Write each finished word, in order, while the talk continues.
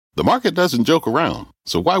The market doesn't joke around,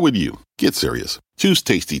 so why would you? Get serious. Choose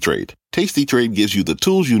Tasty Trade. Tasty Trade gives you the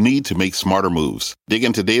tools you need to make smarter moves. Dig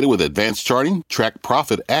into data with advanced charting, track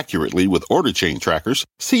profit accurately with order chain trackers,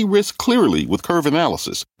 see risk clearly with curve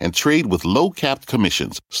analysis, and trade with low-capped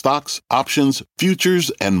commissions, stocks, options,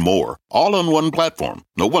 futures, and more. All on one platform.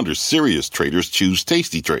 No wonder serious traders choose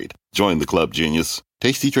Tasty Trade. Join the club, genius.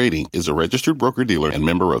 Tasty Trading is a registered broker-dealer and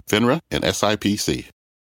member of FINRA and SIPC.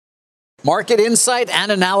 Market insight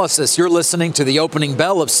and analysis. You're listening to the opening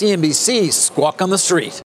bell of CNBC's Squawk on the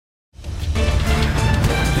Street.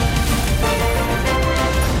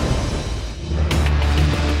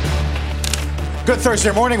 Good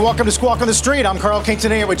Thursday morning. Welcome to Squawk on the Street. I'm Carl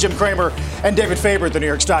Quintanilla with Jim Cramer and David Faber at the New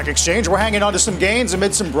York Stock Exchange. We're hanging on to some gains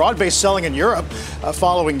amid some broad-based selling in Europe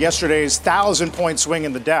following yesterday's 1,000-point swing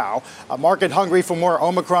in the Dow. Market hungry for more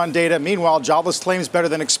Omicron data. Meanwhile, jobless claims better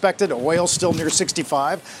than expected. Oil still near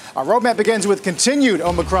 65. Our roadmap begins with continued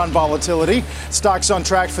Omicron volatility. Stocks on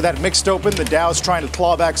track for that mixed open. The Dow's trying to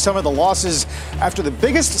claw back some of the losses after the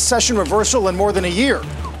biggest session reversal in more than a year.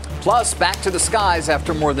 Plus, back to the skies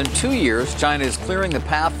after more than 2 years, China is clearing the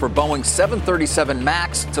path for Boeing 737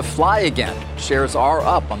 MAX to fly again. Shares are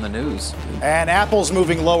up on the news. And Apple's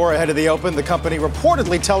moving lower ahead of the open. The company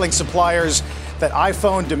reportedly telling suppliers that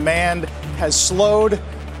iPhone demand has slowed.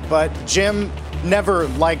 But Jim never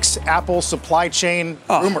likes Apple supply chain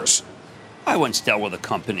rumors. I once dealt with a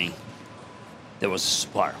company that was a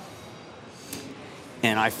supplier.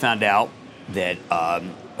 And I found out that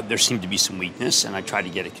there seemed to be some weakness, and I tried to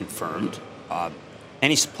get it confirmed.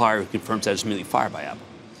 Any supplier who confirms that is immediately fired by Apple.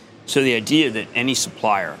 So the idea that any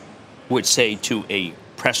supplier would say to a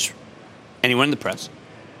press, anyone in the press,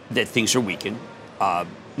 that things are weakened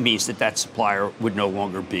means that that supplier would no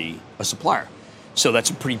longer be a supplier. So that's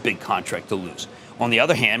a pretty big contract to lose. On the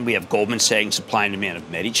other hand, we have Goldman saying supply and demand have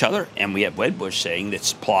met each other, and we have Wedbush saying that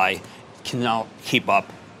supply cannot keep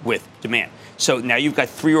up with demand. So now you've got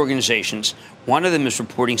three organizations. One of them is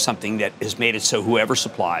reporting something that has made it so whoever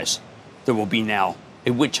supplies, there will be now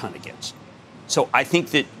a witch hunt against. So I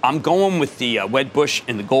think that I'm going with the Wedbush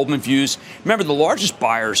and the Goldman views. Remember, the largest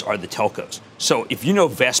buyers are the telcos. So if you know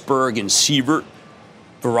Vestberg and Sievert,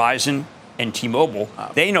 Verizon, and T-Mobile,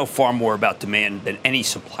 they know far more about demand than any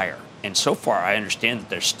supplier. And so far, I understand that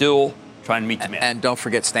they're still trying to meet demand. And don't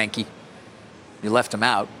forget Stanky. You left him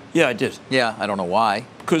out. Yeah, I did. Yeah, I don't know why.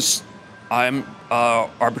 Because I'm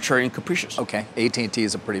arbitrary and capricious. Okay, AT&T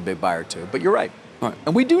is a pretty big buyer, too. But you're right.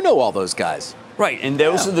 And we do know all those guys. Right, and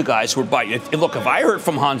those are the guys who are buying. Look, if I heard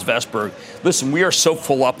from Hans Vestberg, listen, we are so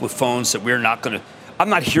full up with phones that we're not going to – I'm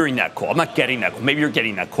not hearing that call. I'm not getting that call. Maybe you're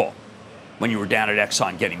getting that call when you were down at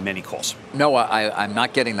Exxon getting many calls. No, I'm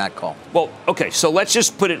not getting that call. Well, okay, so let's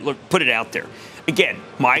just put it out there. Again,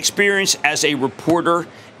 my experience as a reporter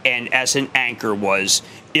and as an anchor was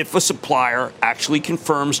if a supplier actually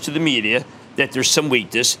confirms to the media that there's some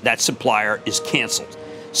weakness, that supplier is canceled.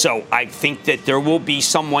 So I think that there will be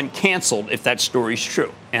someone canceled if that story is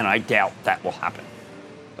true, and I doubt that will happen.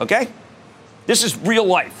 Okay? This is real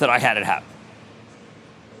life that I had it happen.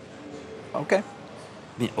 Okay.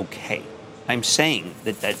 I mean, okay. I'm saying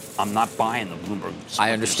that I'm not buying the Bloomberg.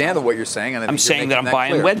 I understand what you're saying. And I'm saying that I'm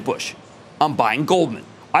buying Wedbush. I'm buying Goldman.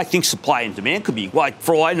 I think supply and demand could be, well,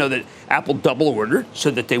 for all I know, that Apple double ordered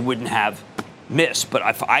so that they wouldn't have miss. But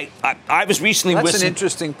I was recently That's an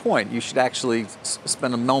interesting point. You should actually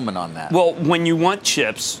spend a moment on that. Well, when you want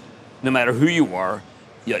chips, no matter who you are,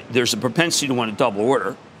 there's a propensity to want to double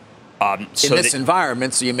order. In this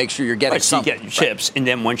environment, so you make sure you're getting something. So you get your chips, and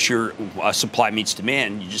then once your supply meets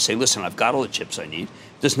demand, you just say, listen, I've got all the chips I need.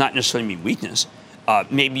 Does not necessarily mean weakness.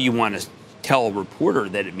 Maybe you want to tell a reporter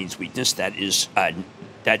that it means weakness.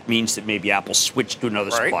 That means that maybe Apple switched to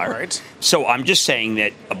another supplier. Right. So I'm just saying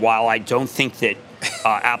that while I don't think that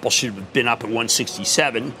Apple should have been up at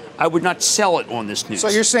 167, I would not sell it on this news. So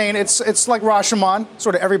you're saying it's like Rashomon,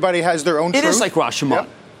 sort of everybody has their own truth? It is like Rashomon. Yep.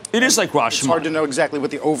 It is like Rashomon. It's hard to know exactly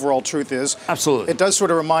what the overall truth is. Absolutely. It does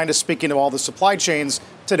sort of remind us, speaking of all the supply chains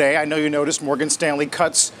today, I know you noticed Morgan Stanley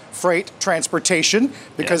cuts freight transportation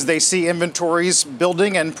because they see inventories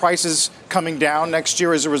building and prices coming down next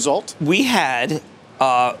year as a result. We had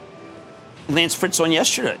Lance Fritz on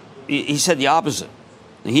yesterday. He said the opposite.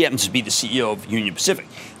 He happens to be the CEO of Union Pacific.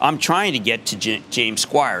 I'm trying to get to James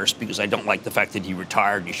Squires because I don't like the fact that he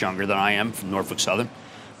retired. He's younger than I am from Norfolk Southern.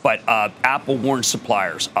 But Apple warned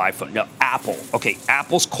suppliers, iPhone. No, Apple. Okay,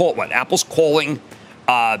 Apple's calling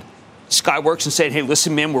Skyworks and saying, hey,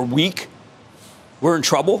 listen, man, we're weak. We're in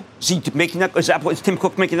trouble. Is Tim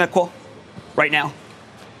Cook making that call right now?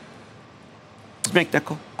 to make that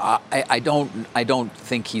call? I don't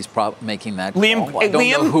think he's making that Liam, call. I don't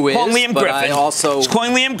know who is, Liam but Griffin. I also He's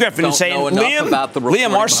calling Liam Griffin and saying,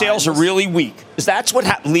 Liam, our sales are really weak. Because that's what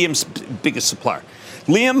Liam's biggest supplier.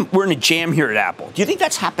 Liam, we're in a jam here at Apple. Do you think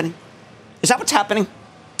that's happening? Is that what's happening?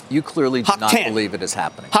 You clearly do not believe it is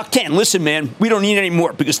happening. Hock Tan, listen, man, we don't need any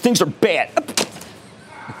more because things are bad.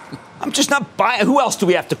 I'm just not buying. Who else do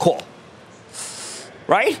we have to call?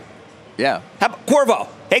 Right? Yeah. How about Corvo?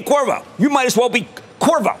 Hey, Corvo, you might as well be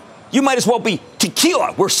Corvo. You might as well be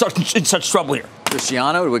Tequila. We're in such trouble here.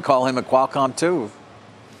 Cristiano, do we call him a Qualcomm too?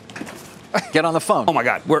 Get on the phone. Oh my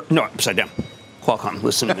God, we're upside down. Qualcomm,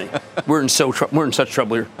 listen to me. We're in such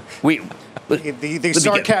trouble here. The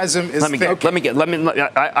sarcasm is thick.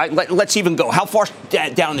 Let's even go. How far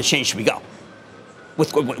down the chain should we go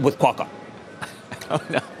with Qualcomm? Oh,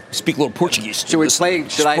 no. Speak a little Portuguese. Should we play?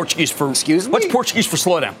 Portuguese for? Excuse me. What's Portuguese for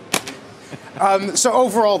slow down? So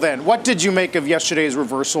overall, then, what did you make of yesterday's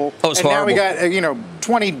reversal? Oh, it's and horrible. now we got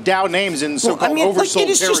 20 Dow names in so-called oversold it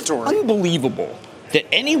is territory. Just unbelievable that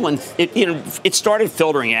anyone. It started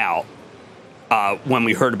filtering out when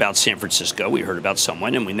we heard about San Francisco. We heard about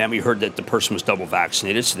someone, and then we heard that the person was double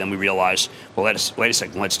vaccinated. So then we realized, well, wait a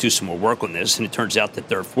second, let's do some more work on this. And it turns out that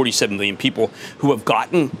there are 47 million people who have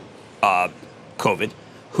gotten COVID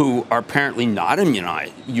who are apparently not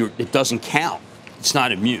immunized. It doesn't count. It's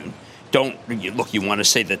not immune. You want to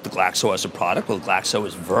say that the Glaxo has a product? Well, Glaxo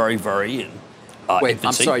is very, very in Wait,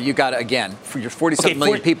 infancy. I'm sorry. You got it again. For your 47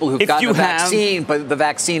 million people who've gotten the vaccine, but the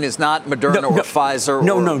vaccine is not Moderna or Pfizer.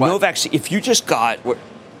 No vaccine. If you just got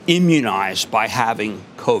immunized by having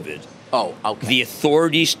COVID, okay. The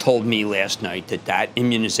authorities told me last night that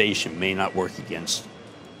immunization may not work against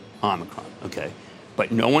Omicron. Okay.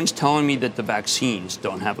 But no one's telling me that the vaccines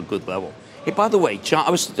don't have a good level. Hey, by the way, John, I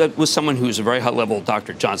was with someone who's a very high-level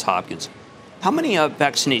doctor, Johns Hopkins. How many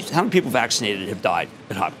people vaccinated have died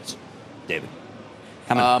at Hopkins, David?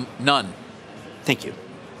 How many? None. Thank you.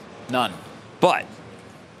 None. But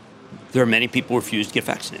there are many people who refuse to get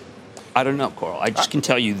vaccinated. I don't know, Carl. I just can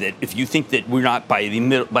tell you that if you think that we're not, by the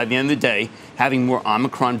end of the day, having more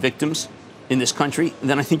Omicron victims in this country,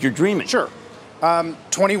 then I think you're dreaming. Sure.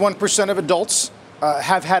 21% of adults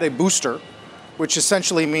have had a booster, which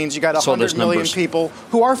essentially means you got 100 million people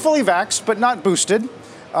who are fully vaxxed but not boosted.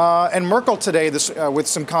 And Merkel today, with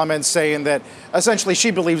some comments saying that essentially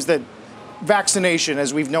she believes that vaccination,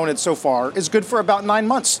 as we've known it so far, is good for about 9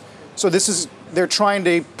 months. So they're trying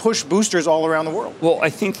to push boosters all around the world. Well, I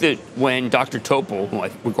think that when Dr. Topol, who I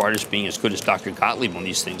regard as being as good as Dr. Gottlieb on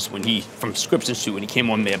these things, from Scripps Institute, when he came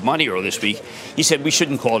on Mad Money earlier this week, he said we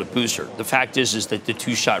shouldn't call it a booster. The fact is that the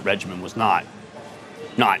 2-shot regimen was not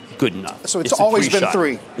good enough. So it's always been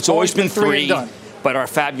 3. It's always been 3. And done. But our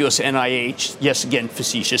fabulous NIH, yes, again,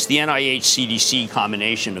 facetious, the NIH-CDC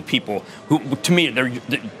combination of people who, to me,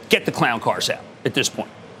 they get the clown cars out at this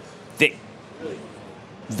point.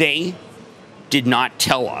 They did not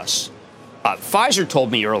tell us. Pfizer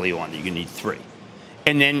told me early on that you're going to need 3.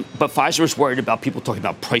 But Pfizer was worried about people talking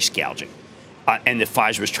about price gouging. And that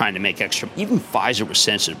Pfizer was trying to make extra. Even Pfizer was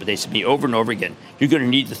sensitive, but they said to me over and over again, you're going to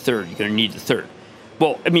need the 3rd, you're going to need the 3rd.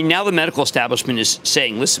 Well, I mean, now the medical establishment is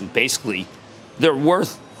saying, listen, basically, they're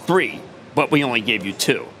worth 3, but we only gave you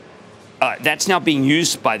 2. That's now being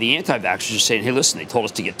used by the anti-vaxxers saying, hey, listen, they told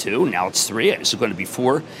us to get 2, now it's 3, it's going to be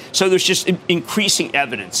 4. So there's just increasing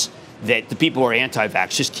evidence that the people who are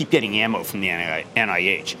anti-vax just keep getting ammo from the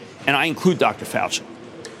NIH. And I include Dr. Fauci.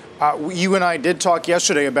 You and I did talk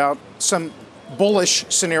yesterday about some bullish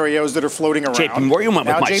scenarios that are floating around. JP Morgan went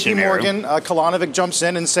with my JP Morgan, Kalanovic jumps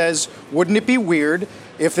in and says, wouldn't it be weird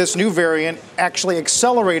if this new variant actually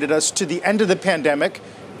accelerated us to the end of the pandemic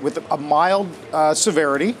with a mild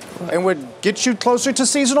severity and would get you closer to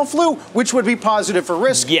seasonal flu, which would be positive for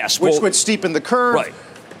risk, which would steepen the curve,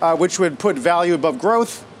 which would put value above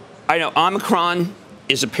growth? I know Omicron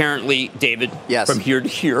is apparently, David, from here to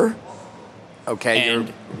here. Okay.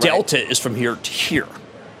 And Delta is from here to here.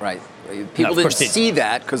 Right. People didn't see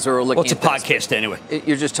that because they were looking at it's a podcast anyway.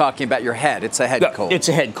 You're just talking about your head. It's a head cold. It's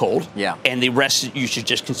a head cold. Yeah. And the rest you should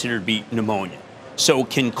just consider to be pneumonia. So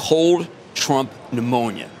can cold trump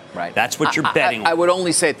pneumonia? Right. That's what you're betting on. I would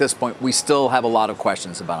only say at this point, we still have a lot of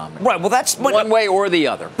questions about Omicron. Right. Well, that's one way or the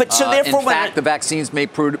other. But so therefore, in fact, the vaccines may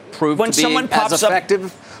prove to be as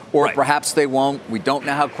effective, or perhaps they won't. We don't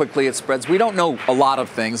know how quickly it spreads. We don't know a lot of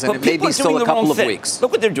things, and it may be still a couple of weeks.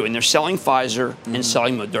 Look what they're doing. They're selling Pfizer and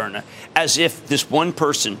selling Moderna as if this one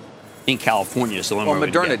person in California is the one. Well,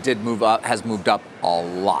 Moderna has moved up a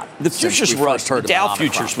lot. The futures were up. The Dow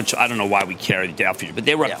futures, which I don't know why we carry the Dow futures, but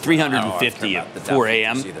they were up 350 at 4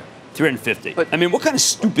 a.m. 350. But, I mean, what kind of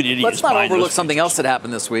stupid idiot? Let's not overlook something else that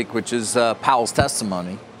happened this week, which is Powell's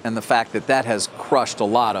testimony and the fact that has crushed a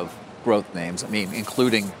lot of growth names. I mean,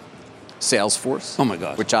 including Salesforce. Oh my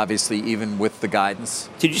God! Which obviously, even with the guidance,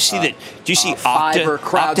 did you see that? Did you see Fiverr,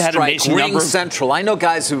 CrowdStrike, Ring Central? I know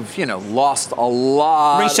guys who've lost a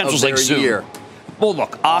lot Ring Central's of their year. Well,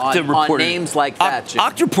 look, Okta reported on names like that.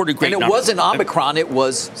 Okta reported great numbers. And it wasn't Omicron. It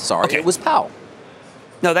was it was Powell.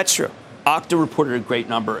 No, that's true. Okta reported a great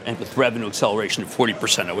number and with revenue acceleration of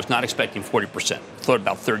 40%. I was not expecting 40%. Thought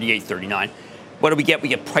about 38, 39. What do we get? We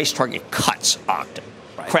get price target cuts, Okta.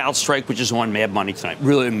 Right. CrowdStrike, which is on Mad Money tonight.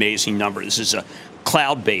 Really amazing number. This is a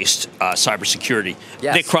cloud-based cybersecurity.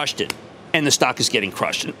 Yes. They crushed it. And the stock is getting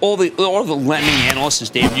crushed. And all the lending analysts,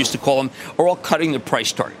 as Dave used to call them, are all cutting the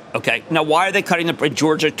price target. Okay. Now, why are they cutting the price?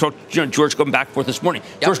 George going back and forth this morning.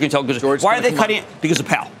 Yep. George can tell because why are they cutting it? Because of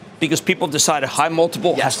Powell. Because people decided high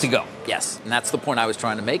multiple has to go. Yes, and that's the point I was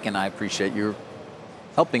trying to make, and I appreciate you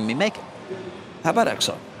helping me make it. How about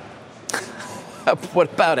Exxon?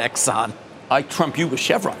 What about Exxon? I trump you with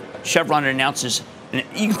Chevron. Chevron announces an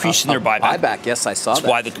increase in their buyback. Yes, I saw that.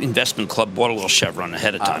 That's why the investment club bought a little Chevron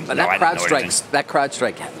ahead of time. But that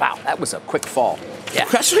CrowdStrike, wow, that was a quick fall. Yeah.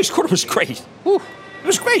 CrowdStrike's quarter was great. Whew. It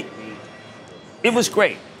was great. It was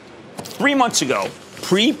great. 3 months ago,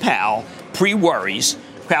 pre-Powell, pre-worries,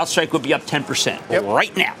 CrowdStrike would be up 10%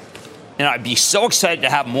 right now. And I'd be so excited to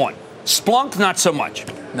have them on. Splunk, not so much.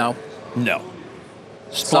 No.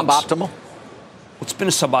 Suboptimal? It's been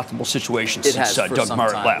a suboptimal situation since Doug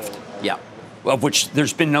Merritt left. Yeah. Of which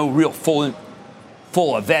there's been no real full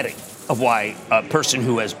vetting of why a person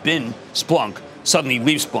who has been Splunk suddenly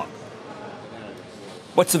leaves Splunk.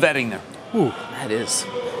 What's the vetting there? Ooh, that is.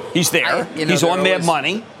 He's there. He's on Mad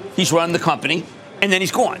Money. He's running the company. And then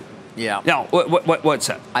he's gone. Yeah. Now, what's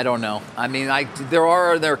that? I don't know. I mean,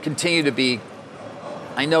 there continue to be.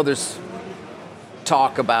 I know there's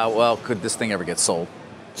talk about, well, could this thing ever get sold?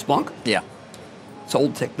 Splunk? Yeah. It's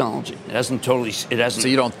old technology. It hasn't. So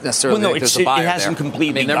you don't necessarily think there's a buyer it hasn't there.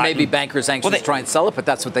 completely. I mean, there may be bankers anxious to try and sell it, but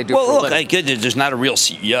that's what they do. Well, for look, a living. There's not a real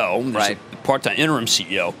CEO. There's right. a part-time interim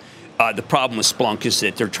CEO. The problem with Splunk is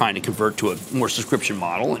that they're trying to convert to a more subscription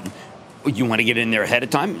model, and you want to get in there ahead of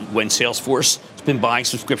time. When Salesforce has been buying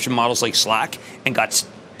subscription models like Slack and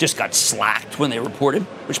just got slacked when they reported.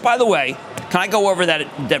 Which, by the way, can I go over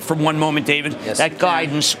that for one moment, David? Yes, that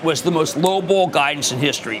guidance was the most lowball guidance in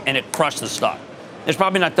history, and it crushed the stock. It's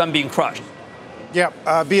probably not done being crushed. Yeah,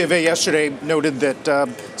 BofA yesterday noted that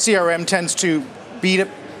CRM tends to beat it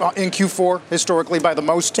in Q4 historically by the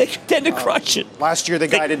most. They tend to crush it. Last year they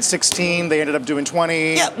guided 16. They ended up doing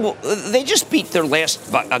 20. Yeah, well, they just beat their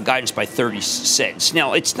last guidance by 30 cents.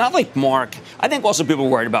 Now, it's not like Mark. I think also people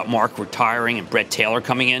were worried about Mark retiring and Brett Taylor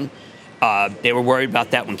coming in. They were worried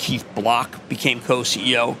about that when Keith Block became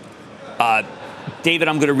co-CEO. David,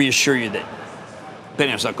 I'm going to reassure you that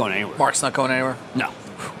Benioff's not going anywhere. Mark's not going anywhere? No.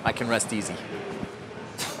 I can rest easy.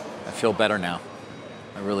 I feel better now.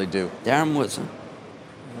 I really do. Darren Woodson.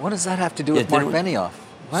 What does that have to do with Mark Benioff?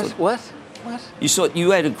 What?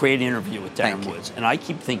 You had a great interview with Darren Woods, and I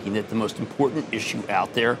keep thinking that the most important issue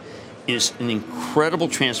out there is an incredible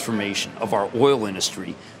transformation of our oil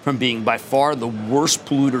industry from being by far the worst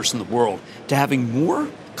polluters in the world to having more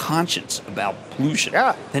conscience about pollution.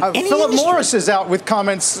 Yeah. Philip Morris is out with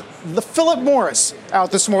comments. Philip Morris out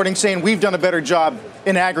this morning saying we've done a better job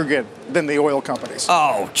in aggregate than the oil companies.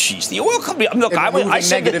 Oh, geez. The oil company. Look, I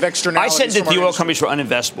said that the oil companies were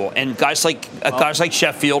uninvestable, and guys like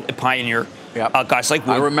Sheffield at Pioneer, guys like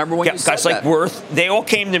Wood, I remember when you said guys like Worth, they all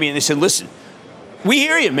came to me and they said, "Listen, we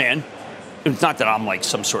hear you, man." It's not that I'm like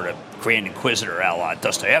some sort of grand inquisitor a la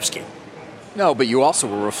Dostoevsky. No, but you also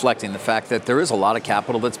were reflecting the fact that there is a lot of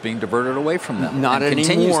capital that's being diverted away from them. Not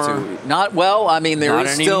anymore. There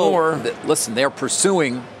is still. Listen, they're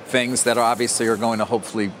pursuing things that obviously are going to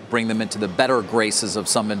hopefully bring them into the better graces of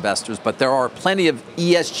some investors, but there are plenty of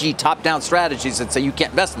ESG top-down strategies that say you can't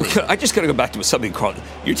invest in these. I just got to go back to something, Carl.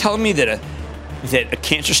 You're telling me that a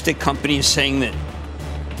cancer stick company is saying that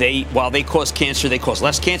while they cause cancer, they cause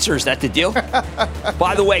less cancer? Is that the deal?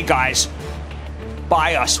 By the way, guys,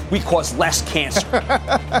 buy us. We cause less cancer.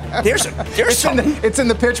 There's something. It's in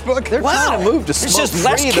the pitch book. They're trying to move to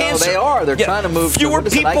smoke-free, though. They are. They're trying to move fewer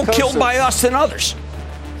people killed by us than others.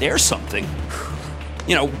 There's something.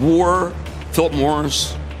 War, Philip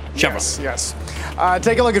Morris, Chevron. Yes.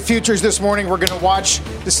 Take a look at futures this morning. We're going to watch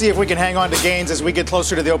to see if we can hang on to gains as we get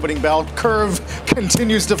closer to the opening bell. Curve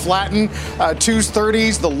continues to flatten.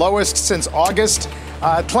 230s, the lowest since August.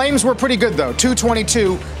 Claims were pretty good, though.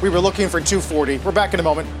 222. We were looking for 240. We're back in a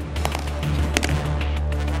moment.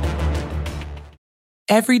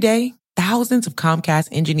 Every day, thousands of Comcast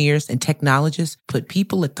engineers and technologists put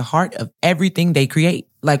people at the heart of everything they create.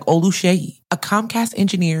 Like Oluseyi, a Comcast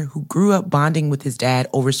engineer who grew up bonding with his dad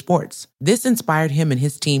over sports. This inspired him and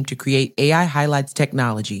his team to create AI Highlights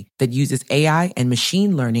technology that uses AI and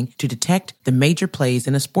machine learning to detect the major plays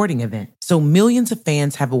in a sporting event, so millions of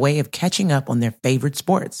fans have a way of catching up on their favorite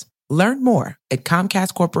sports. Learn more at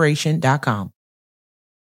ComcastCorporation.com.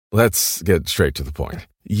 Let's get straight to the point.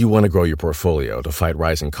 You want to grow your portfolio to fight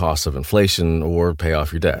rising costs of inflation or pay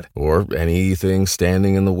off your debt, or anything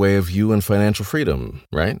standing in the way of you and financial freedom,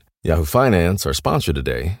 right? Yahoo Finance, our sponsor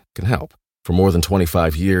today, can help. For more than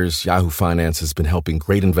 25 years, Yahoo Finance has been helping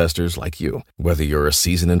great investors like you. Whether you're a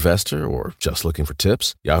seasoned investor or just looking for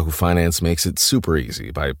tips, Yahoo Finance makes it super easy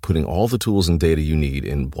by putting all the tools and data you need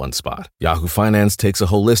in one spot. Yahoo Finance takes a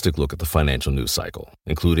holistic look at the financial news cycle,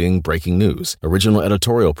 including breaking news, original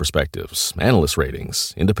editorial perspectives, analyst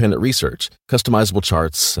ratings, independent research, customizable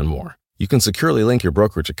charts, and more. You can securely link your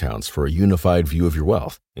brokerage accounts for a unified view of your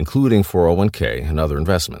wealth, including 401k and other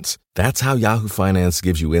investments. That's how Yahoo Finance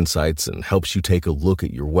gives you insights and helps you take a look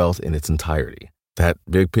at your wealth in its entirety. That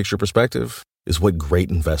big picture perspective is what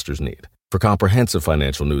great investors need. For comprehensive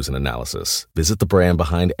financial news and analysis, visit the brand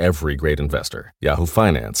behind every great investor,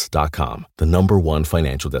 yahoofinance.com, the #1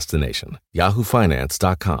 financial destination,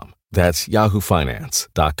 yahoofinance.com. That's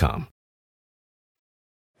yahoofinance.com.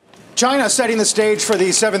 China setting the stage for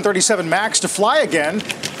the 737 MAX to fly again,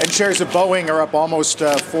 and shares of Boeing are up almost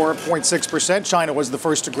 4.6%. China was the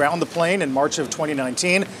first to ground the plane in March of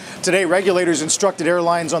 2019. Today, regulators instructed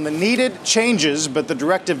airlines on the needed changes, but the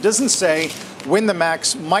directive doesn't say when the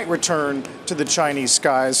MAX might return to the Chinese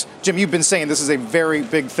skies. Jim, you've been saying this is a very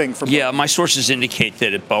big thing for Boeing. Yeah, my sources indicate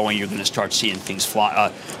that at Boeing you're going to start seeing things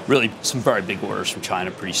fly, really some very big orders from China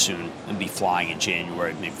pretty soon, and be flying in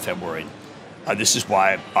January, maybe February. This is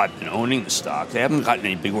why I've been owning the stock. They haven't gotten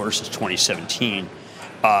any big orders since 2017.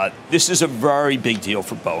 This is a very big deal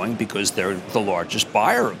for Boeing because they're the largest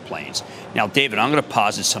buyer of planes. Now, David, I'm going to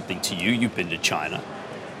posit something to you. You've been to China.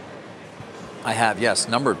 I have, yes,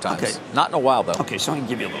 a number of times. Okay. Not in a while, though. Okay, so I can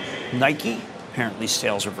give you a little. Nike, apparently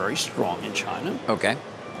sales are very strong in China. Okay.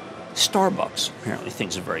 Starbucks, apparently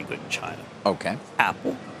things are very good in China. Okay.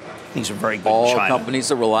 Apple, things are very good All in China. All companies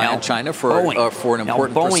that rely on China for an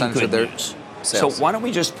important percentage of their news. sales. So why don't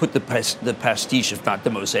we just put the pastiche, if not the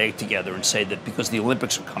mosaic, together and say that because the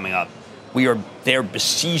Olympics are coming up, they're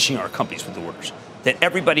besieging our companies with orders. That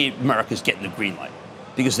everybody in America is getting the green light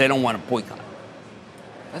because they don't want to boycott.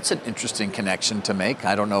 That's an interesting connection to make.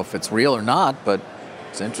 I don't know if it's real or not, but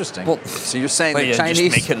it's interesting. Well, so you're saying the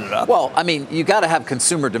Chinese... Just making it up? Well, I mean, you got to have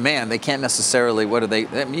consumer demand. They can't necessarily...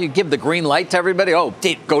 I mean, you give the green light to everybody. Oh,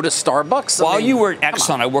 go to Starbucks? While you were at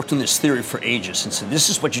Exxon, I worked on this theory for ages and said, this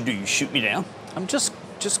is what you do. You shoot me down. I'm just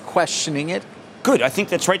questioning it. Good. I think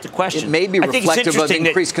that's right to question. It may be reflective of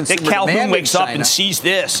increased consumer demand in China. That Calhoun wakes up and sees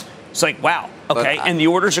this. It's like, wow, okay, and the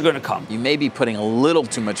orders are going to come. You may be putting a little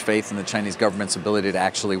too much faith in the Chinese government's ability to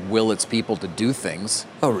actually will its people to do things.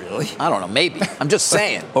 Oh, really? I don't know, maybe. I'm just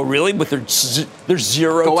saying. Oh, really? But there's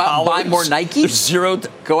zero Go out tolerance? and buy more Nike? There's zero...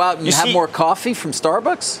 Go out and have more coffee from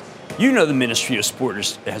Starbucks? You know the Ministry of Sport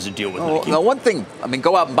has a deal with Nike. Now, one thing, I mean,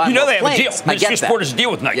 go out and buy more planes. You know they have a deal. Ministry of Sport has a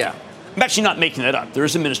deal with Nike. Yeah. I'm actually not making that up. There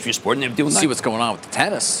is a Ministry of Sport, and they have a deal with Nike. See what's going on with the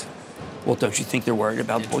tennis. Well, don't you think they're worried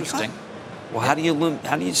about boycott? Well, how do you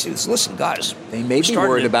see this? Listen, guys. They may be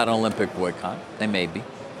worried about an Olympic boycott. They may be.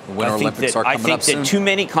 The Winter Olympics are coming up soon. I think that too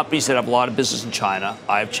many companies that have a lot of business in China,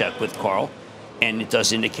 I have checked with Carl, and it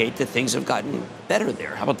does indicate that things have gotten better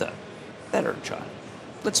there. How about that? Better in China.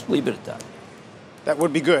 Let's leave it at that. That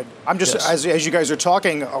would be good. I'm just, as you guys are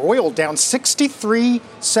talking, oil down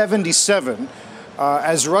 63.77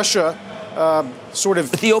 as Russia sort of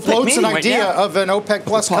floats an idea of an OPEC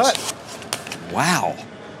plus cut. Wow.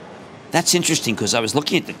 That's interesting because I was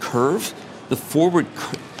looking at the curve. The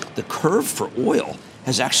curve for oil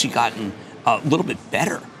has actually gotten a little bit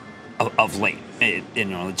better of late.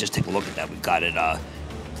 Just take a look at that. We've got it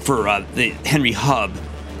for the Henry Hub.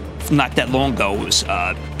 Not that long ago,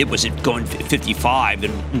 it was going 55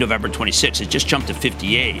 in November 26. It just jumped to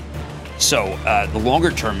 58. So the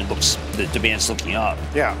longer term, the demand's looking up.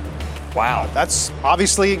 Yeah. Wow. That's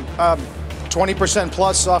obviously 20%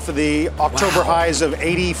 plus off of the October highs of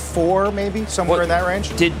 84, maybe somewhere in that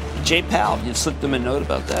range. Did Jay Powell? You slipped him a note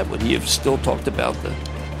about that. Would he have still talked about the?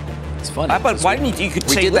 It's funny. Why didn't you could we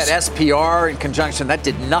say did that SPR in conjunction? That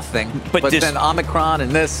did nothing. But then Omicron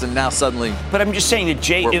and this, and now suddenly. But I'm just saying that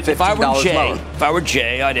Jay. If I were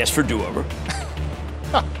Jay, I'd ask for do-over.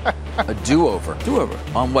 A do-over. Do-over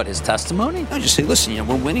on what? His testimony? I just say, listen,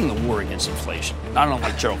 we're winning the war against inflation. I don't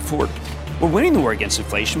like Gerald Ford. We're winning the war against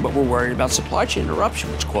inflation, but we're worried about supply chain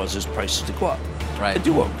interruption, which causes prices to go up. Right. A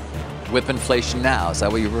do-over. Whip inflation now. Is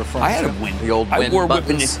that what you were referring to? I had a win. The old win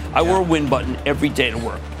buttons? I wore a win button every day to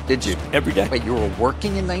work. Did you? Every day. Wait, you were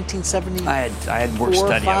working in 1970? I had work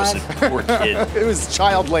study. I was a poor kid. It was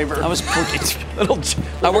child labor. I was a poor kid.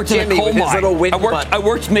 I worked in a coal mine. I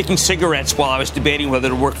worked making cigarettes while I was debating whether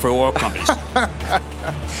to work for oil companies.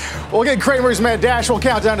 We'll get Cramer's Mad Dash. We'll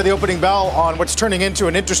count down to the opening bell on what's turning into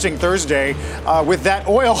an interesting Thursday with that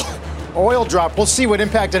oil drop. We'll see what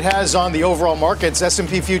impact it has on the overall markets.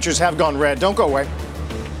 S&P futures have gone red. Don't go away.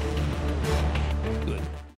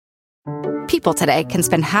 People today can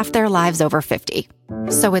spend half their lives over 50.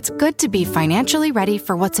 So it's good to be financially ready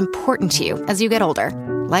for what's important to you as you get older,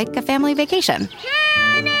 like a family vacation.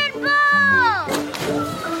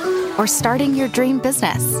 Or starting your dream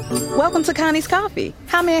business. Welcome to Connie's Coffee.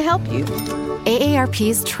 How may I help you?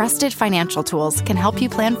 AARP's trusted financial tools can help you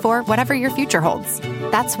plan for whatever your future holds.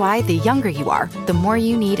 That's why the younger you are, the more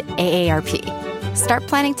you need AARP. Start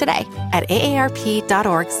planning today at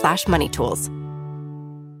aarp.org/moneytools.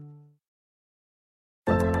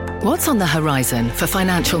 What's on the horizon for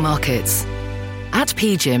financial markets? At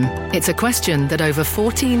PGIM, it's a question that over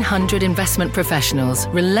 1,400 investment professionals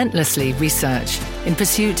relentlessly research in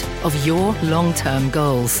pursuit of your long-term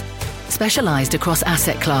goals. Specialized across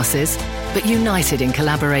asset classes, but united in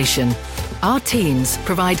collaboration, our teams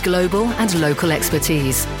provide global and local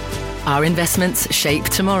expertise. Our investments shape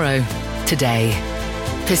tomorrow, today.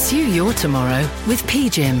 Pursue your tomorrow with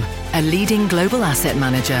PGIM, a leading global asset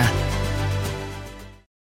manager.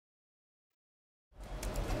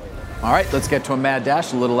 All right, let's get to a mad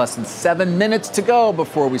dash. A little less than 7 minutes to go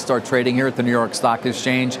before we start trading here at the New York Stock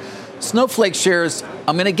Exchange. Snowflake shares,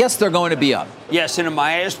 I'm going to guess they're going to be up. Yes, in a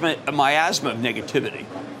miasma of negativity,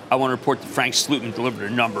 I want to report that Frank Slootman delivered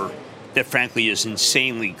a number that, frankly, is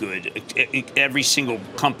insanely good. Every single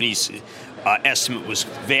company's estimate was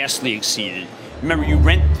vastly exceeded. Remember, you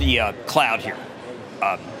rent the cloud here.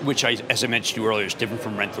 Which, as I mentioned to you earlier, is different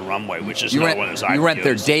from Rent the Runway, which is another one of those IPOs. You rent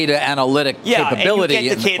their data analytic capability. And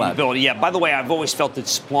you get the capability. Yeah, by the way, I've always felt that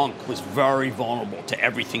Splunk was very vulnerable to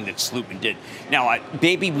everything that Slootman did. Now,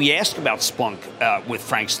 we asked about Splunk with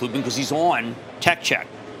Frank Slootman because he's on Tech Check,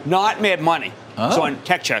 not Mad Money. Oh. He's on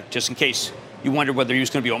Tech Check, just in case you wondered whether he was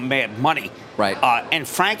going to be on Mad Money. Right. And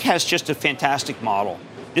Frank has just a fantastic model.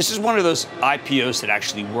 This is one of those IPOs that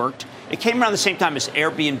actually worked. It came around the same time as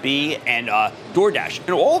Airbnb and DoorDash, and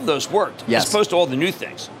all of those worked, yes, as opposed to all the new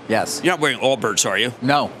things. Yes. You're not wearing Allbirds, are you?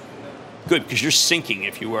 No. Good, because you're sinking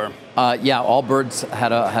if you were. Yeah, Allbirds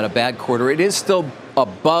had a bad quarter. It is still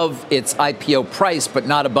above its IPO price, but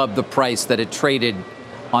not above the price that it traded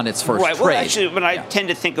on its first trade. Well, actually, when I tend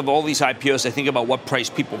to think of all these IPOs, I think about what price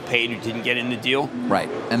people paid who didn't get in the deal. Right,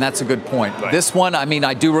 and that's a good point. Right. This one, I mean,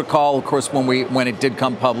 I do recall, of course, when it did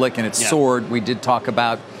come public and it soared, we did talk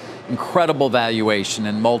about incredible valuation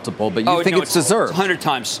and multiple, but you think it's deserved. It's 100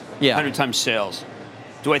 times. Yeah. 100 times sales.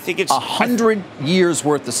 Do I think it's 100 years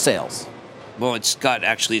worth of sales? Well, it's going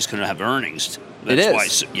to have earnings. That's it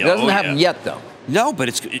is. It doesn't happen yet, though. No, but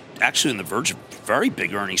it's actually on the verge of very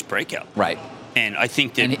big earnings breakout. Right. And I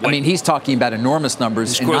think that... he's talking about enormous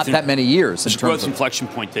numbers in not that many years. There's a growth inflection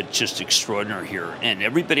point that's just extraordinary here. And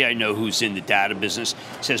everybody I know who's in the data business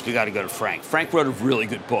says we got to go to Frank. Frank wrote a really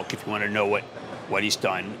good book if you want to know what he's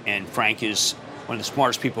done. And Frank is one of the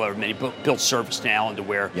smartest people I've ever met. He built ServiceNow into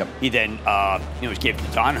where he then he gave it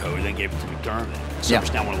to Donahoe and then gave it to McDermott.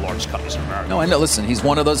 ServiceNow, one of the largest companies in America. No, I know. Listen, he's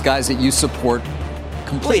one of those guys that you support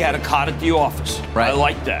completely. Well, he had a cot at the office. Right. I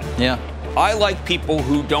like that. Yeah. I like people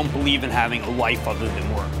who don't believe in having a life other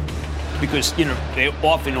than work. Because, they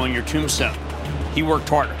often on your tombstone, he worked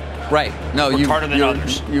harder. Right. No, worked harder than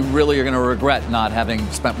others. You really are going to regret not having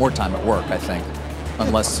spent more time at work, I think.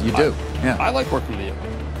 Unless you do. I like working with you.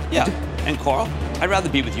 Yeah. And Carl, I'd rather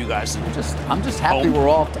be with you guys than I'm just happy we're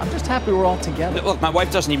all together. Look, my wife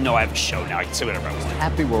doesn't even know I have a show now. I can say whatever I want.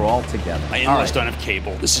 Happy we're all together. My in-laws don't have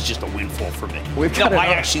cable. This is just a windfall for me.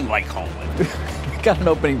 I actually like Homeland. We've got an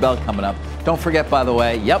opening bell coming up. Don't forget, by the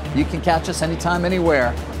way, you can catch us anytime,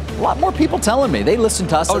 anywhere. A lot more people telling me they listen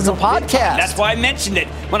to us as a podcast. That's why I mentioned it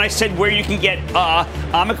when I said where you can get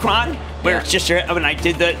Omicron, where it's just when I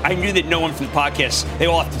did that. I knew that no one from the podcast, they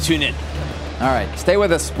all have to tune in. All right, stay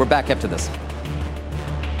with us. We're back after this.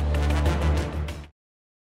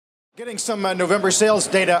 Getting some November sales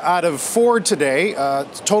data out of Ford today.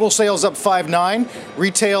 Total sales up 5.9,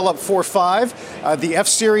 retail up 4.5. The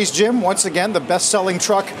F-Series, Jim, once again, the best-selling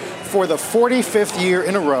truck for the 45th year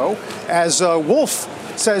in a row, as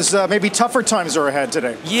Wolf says maybe tougher times are ahead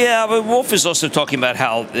today. Yeah, but Wolf is also talking about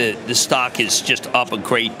how the stock is just up a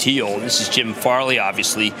great deal. This is Jim Farley,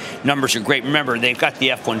 obviously. Numbers are great. Remember, they've got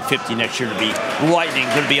the F-150 next year to be Lightning,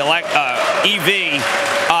 going to be EV.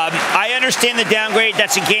 I understand the downgrade.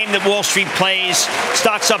 That's a game that Wall Street plays.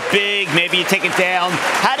 Stock's up big. Maybe you take it down.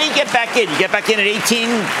 How do you get back in? You get back in at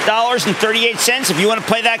 $18.38. If you want to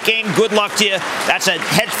play that game, good luck to you. That's a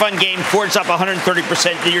hedge fund game. Ford's up 130%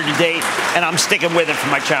 year to date, and I'm sticking with it for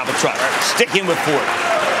my travel truck. Sticking with Ford.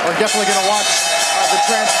 We're definitely going to watch the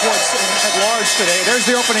transports at large today. There's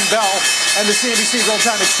the opening bell and the CNBC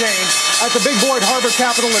Real-Time Exchange. At the big board, Harbor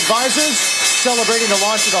Capital Advisors celebrating the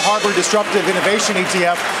launch of the Harbor Disruptive Innovation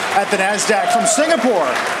ETF at the NASDAQ. From Singapore,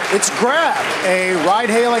 it's Grab, a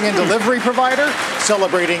ride-hailing and delivery provider,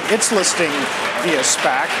 celebrating its listing via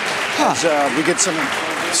SPAC. As we get some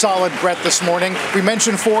solid breadth this morning. We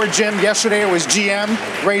mentioned Ford, Jim. Yesterday it was GM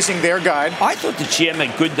raising their guide. I thought the GM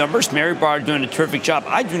had good numbers. Mary Barra doing a terrific job.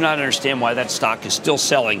 I do not understand why that stock is still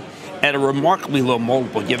selling at a remarkably low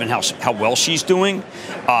multiple, given how well she's doing.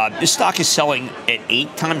 This stock is selling at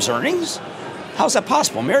 8 times earnings. How is that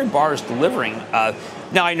possible? Mary Barra is delivering.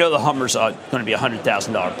 Now, I know the Hummer's going to be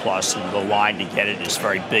 $100,000 plus, and the line to get it is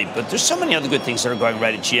very big. But there's so many other good things that are going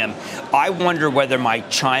right at GM. I wonder whether my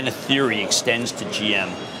China theory extends to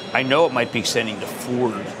GM. I know it might be extending to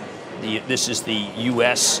Ford. This is the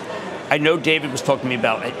U.S. I know David was talking to me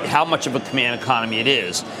about how much of a command economy it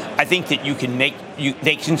is. I think that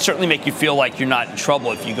they can certainly make you feel like you're not in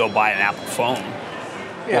trouble if you go buy an Apple phone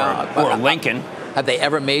or a Lincoln. Have they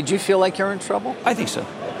ever made you feel like you're in trouble? I think so.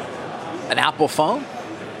 An Apple phone?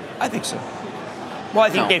 I think so. Well,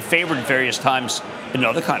 I think they favored various times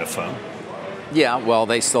another kind of phone. Yeah, well,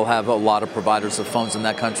 they still have a lot of providers of phones in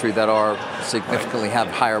that country that are significantly have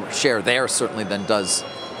higher share there, certainly, than does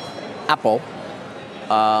Apple.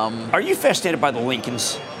 Are you fascinated by the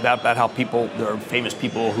Lincolns, about how there are famous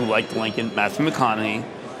people who like the Lincoln? Matthew McConaughey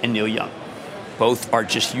and Neil Young. Both are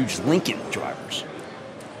just huge Lincoln drivers.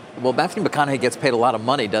 Well, Matthew McConaughey gets paid a lot of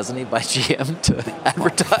money, doesn't he, by GM to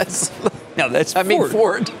advertise? No, that's Ford. I mean,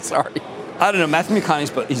 Ford. Sorry. I don't know. Matthew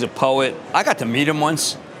McConaughey's, but he's a poet. I got to meet him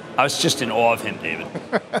once. I was just in awe of him, David.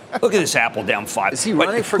 Look at this Apple down 5. Is he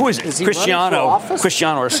running for? Who is it? Cristiano.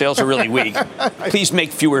 Our sales are really weak. Please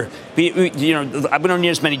make fewer. I don't need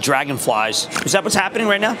as many dragonflies. Is that what's happening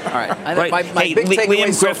right now? All right. Right. My big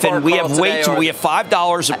Liam Griffin. We have way too. We have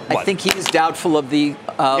 $5. I think he's doubtful of the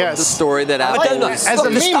story that Apple. As a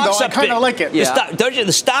meme, though, I kind of like it. Yeah.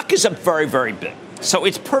 The stock is up very, very big. So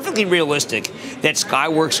it's perfectly realistic that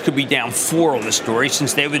Skyworks could be down 4 on this story,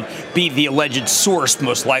 since they would be the alleged source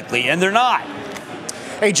most likely, and they're not.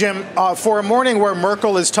 Hey, Jim, for a morning where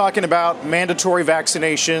Merkel is talking about mandatory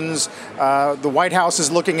vaccinations, the White House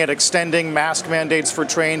is looking at extending mask mandates for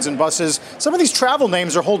trains and buses. Some of these travel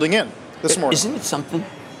names are holding in this morning. Isn't it something?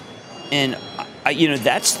 And,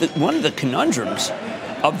 that's one of the conundrums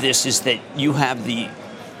of this, is that you have the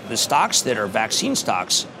stocks that are vaccine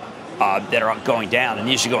stocks that are going down, and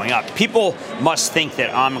these are going up. People must think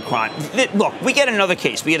that Omicron. Look, we get another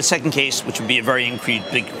case. We get a second case, which would be a very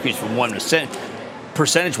big increase from 1%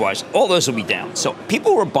 percentage-wise. All those will be down. So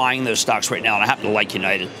people who are buying those stocks right now, and I happen to like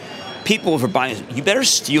United, people who are buying, you better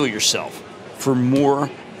steel yourself for more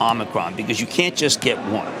Omicron, because you can't just get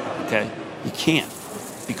one. Okay, you can't,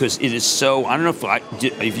 because it is so. I don't know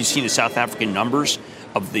if you've seen the South African numbers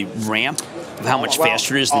of the ramp, of how much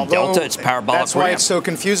faster it is than Delta. It's parabolic. That's why it's so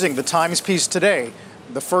confusing. The Times piece today,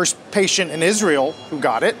 the first patient in Israel who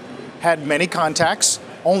got it had many contacts.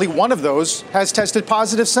 Only one of those has tested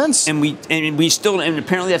positive since. And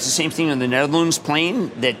apparently that's the same thing on the Netherlands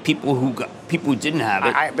plane, that people who didn't have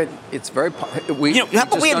it. But it's very. We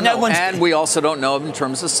have Netherlands, and we also don't know in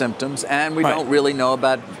terms of symptoms, and we don't really know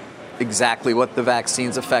about exactly what the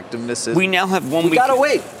vaccine's effectiveness is. We now have 1 week. We gotta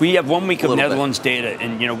wait. We have 1 week of Netherlands data,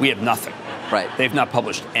 and we have nothing. Right. They've not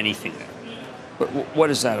published anything there. But what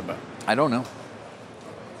is that about? I don't know.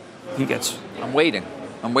 I'm waiting.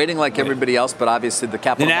 I'm waiting like everybody else, but obviously the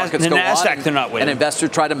capital markets go NASDAQ, on, they're not waiting. And investors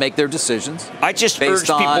try to make their decisions. I just based urge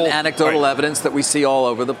on people, anecdotal evidence that we see all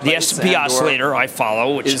over the place. The S&P oscillator I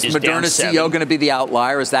follow, which is Moderna's down 7. CEO going to be the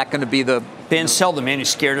outlier? Is that going to be the Ben Sell, the man who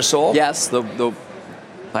scared us all? Yes,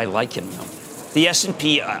 I like him though. The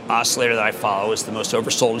S&P oscillator that I follow is the most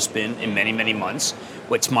oversold it's been in many, many months.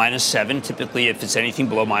 It's -7. Typically, if it's anything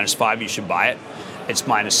below -5, you should buy it. It's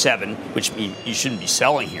 -7, which means you shouldn't be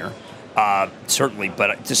selling here, certainly. But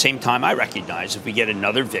at the same time, I recognize if we get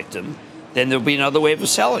another victim, then there'll be another wave of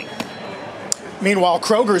selling. Meanwhile,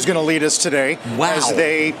 Kroger is going to lead us today as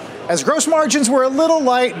they as gross margins were a little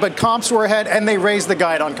light, but comps were ahead, and they raised the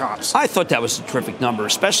guide on comps. I thought that was a terrific number,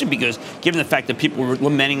 especially because given the fact that people were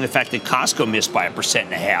lamenting the fact that Costco missed by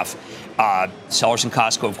 1.5%. Sellers in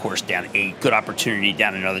Costco, of course, down 8. Good opportunity,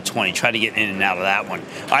 down another 20. Try to get in and out of that one.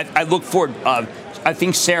 I look forward. I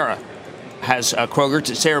think Sarah has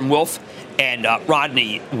Kroger, Sarah and Wolf, and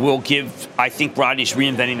Rodney will give. I think Rodney's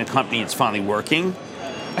reinventing the company. It's finally working.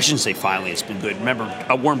 I shouldn't say finally. It's been good. Remember,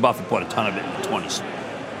 Warren Buffett bought a ton of it in the 20s.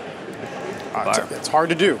 It's hard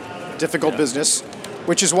to do. Difficult business.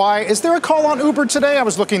 Which is why, is there a call on Uber today? I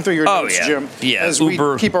was looking through your notes, Jim. Yeah, as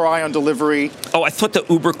Uber. We keep our eye on delivery. Oh, I thought the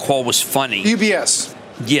Uber call was funny. UBS.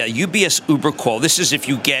 Yeah, UBS Uber call. This is if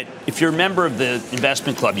you're a member of the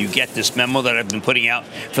investment club, you get this memo that I've been putting out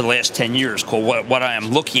for the last 10 years called What I Am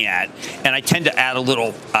Looking At. And I tend to add a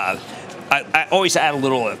little, I always add a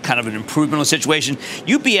little kind of an improvement on the situation.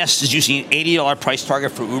 UBS is using an $80 price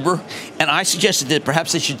target for Uber. And I suggested that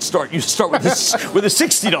perhaps they should start with a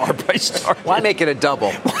 $60 price target. Why make it a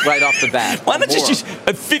double right off the bat? Why not just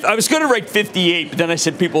use I was going to write 58, but then I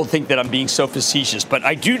said people think that I'm being so facetious. But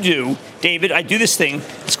David, I do this thing.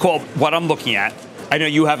 It's called What I'm Looking At. I know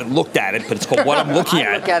you haven't looked at it, but it's called What I'm Looking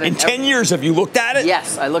at. In 10 years, have you looked at it?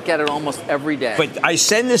 Yes, I look at it almost every day. But I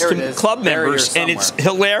send this to club members, and it's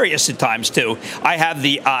hilarious at times, too. I have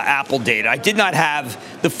the Apple data. I did not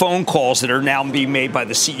have the phone calls that are now being made by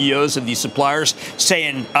the CEOs of these suppliers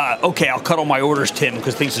saying, okay, I'll cut all my orders, Tim,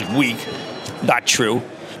 because things is weak. Not true.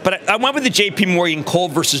 But I went with the J.P. Morgan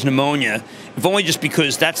cold versus pneumonia, if only just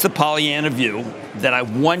because that's the Pollyanna view that I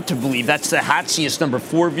want to believe. That's the Hatzius number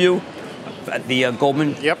 4 view. The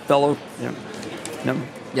Goldman fellow. Yeah. No?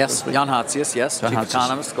 Yes, Jan Hatzius, yes. Chief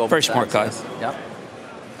economist, Goldman Very smart guy. Yes. Yep.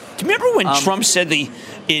 Do you remember when Trump said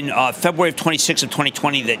in February of 26 of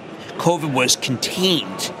 2020 that COVID was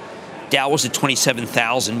contained? Dow was at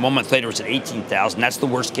 27,000. 1 month later, it was at 18,000. That's the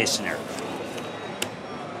worst case scenario.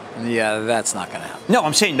 Yeah, that's not going to happen. No,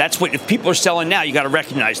 I'm saying that's what, if people are selling now, you got to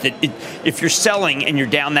recognize that if you're selling and you're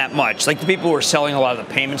down that much, like the people who are selling a lot of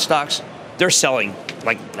the payment stocks, they're selling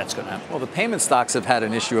like that's going to happen. Well, the payment stocks have had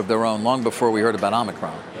an issue of their own long before we heard about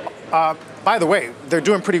Omicron. By the way, they're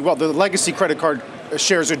doing pretty well. The legacy credit card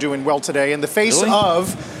shares are doing well today in the face of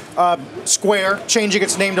Square changing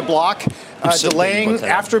its name to Block, delaying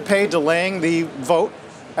Afterpay, delaying the vote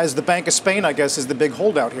as the Bank of Spain, I guess, is the big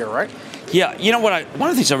holdout here, right? Yeah, you know what? One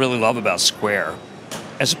of the things I really love about Square,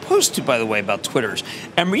 as opposed to, by the way, about Twitter's,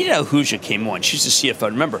 Amrita Ahuja came on. She's the CFO.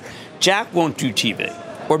 Remember, Jack won't do TV.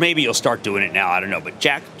 Or maybe he'll start doing it now. I don't know. But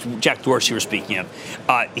Jack Dorsey, we're speaking of,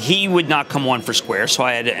 he would not come on for Square, so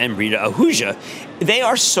I had Amrita Ahuja. They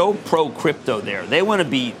are so pro crypto there. They want to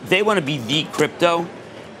be the crypto,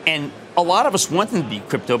 and a lot of us want them to be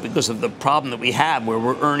crypto because of the problem that we have, where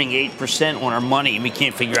we're earning 8% on our money and we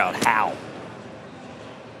can't figure out how.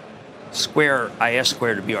 Square, I asked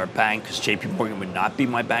Square to be our bank because J.P. Morgan would not be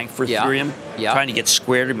my bank for Ethereum. Yeah. Trying to get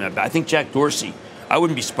Square to be my bank. I think Jack Dorsey, I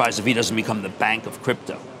wouldn't be surprised if he doesn't become the bank of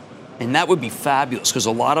crypto. And that would be fabulous because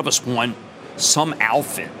a lot of us want some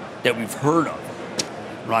outfit that we've heard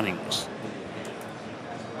of running this.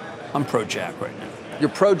 I'm pro Jack right now. You're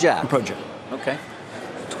pro Jack? I'm pro Jack. Okay.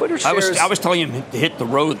 Twitter shares. I was telling him to hit the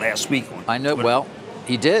road last week. I know. Well,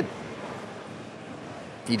 he did.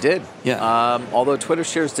 He did. Yeah. Although Twitter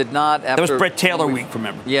shares did not. After that was Brett Taylor week,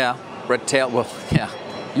 remember? Yeah. Brett Taylor. Well, yeah.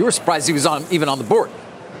 You were surprised he was even on the board.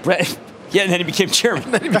 Brett. Yeah, and then he became chairman.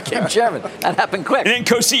 That happened quick. And then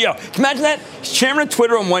co-CEO. Can you imagine that? He's chairman of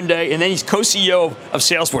Twitter on one day, and then he's co-CEO of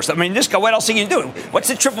Salesforce. I mean, this guy, what else are you going to do? What's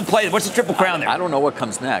the triple play? What's the triple crown there? I don't know what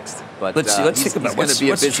comes next. But let's see. Let's think about it. He's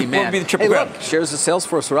going to be a busy man. What would be the triple crown? Look, shares of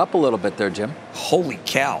Salesforce are up a little bit there, Jim. Holy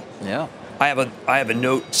cow. Yeah. I have a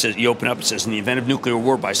note that says, you open up, it says, in the event of nuclear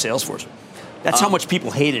war by Salesforce. That's how much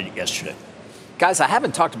people hated it yesterday. Guys, I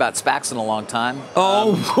haven't talked about SPACs in a long time.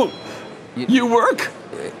 Oh, you work?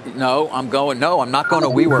 No, I'm not going to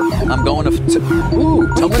WeWork. I'm going to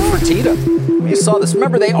Tillman Fertitta. You saw this.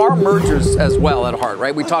 Remember, they are mergers as well at heart,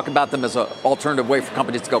 right? We talk about them as an alternative way for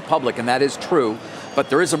companies to go public, and that is true. But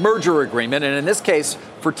there is a merger agreement, and in this case,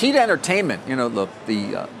 Fertitta Entertainment, you know,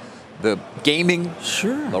 the gaming,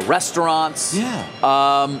 the restaurants.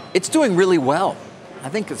 Yeah. It's doing really well. I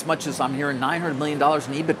think as much as I'm hearing $900 million in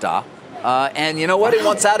EBITDA. And you know what? It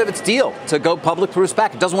wants out of its deal to go public through a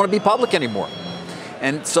SPAC. It doesn't want to be public anymore.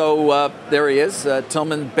 And so there he is.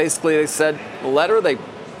 Tillman, basically, they said the letter. They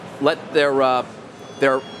let their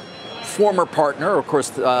former partner, of course,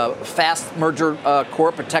 Fast Merger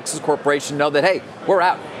Corp, a Texas corporation, know that, hey, we're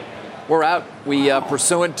out. We're out. We,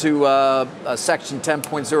 pursuant to Section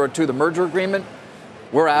 10.02, the merger agreement,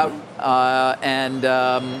 we're out. And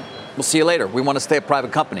we'll see you later. We want to stay a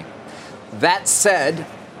private company. That said,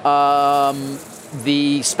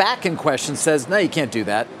 The SPAC in question says, no, you can't do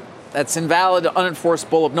that. That's invalid,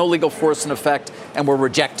 unenforceable, of no legal force in effect, and we're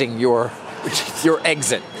rejecting your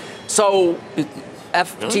exit. So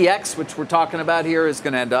FTX, which we're talking about here, is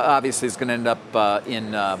going to end up, obviously, is going to end up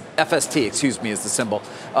in FST, excuse me, is the symbol.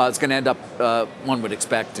 It's going to end up, one would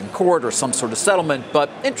expect, in court or some sort of settlement. But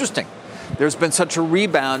interesting. There's been such a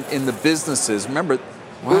rebound in the businesses. Remember,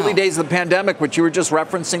 early days of the pandemic, which you were just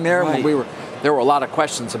referencing there, right. when there were a lot of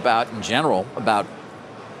questions about, in general, about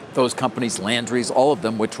those companies, Landry's, all of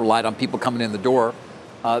them, which relied on people coming in the door.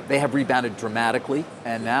 They have rebounded dramatically,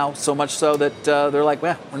 and now so much so that they're like,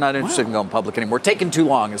 well, we're not interested in going public anymore. Taking too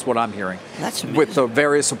long is what I'm hearing. That's amazing. With the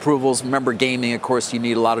various approvals. Remember, gaming, of course, you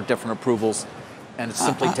need a lot of different approvals, and it's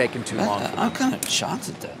simply taken too long. I'm kind of shocked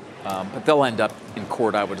at that. But they'll end up in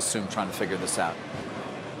court, I would assume, trying to figure this out.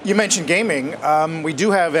 You mentioned gaming. We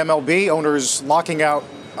do have MLB owners locking out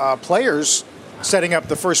players, setting up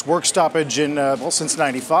the first work stoppage in, since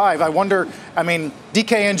 95. I wonder,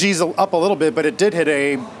 DKNG's up a little bit, but it did hit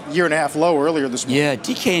a year-and-a-half low earlier this morning.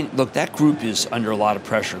 Yeah, look, that group is under a lot of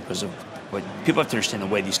pressure because of what people have to understand the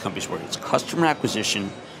way these companies work. It's customer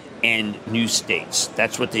acquisition and new states.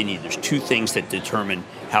 That's what they need. There's two things that determine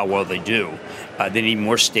how well they do. They need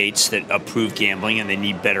more states that approve gambling, and they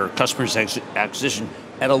need better customer acquisition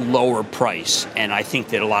at a lower price. And I think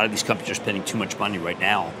that a lot of these companies are spending too much money right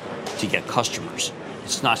now to get customers.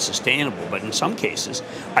 It's not sustainable, but in some cases,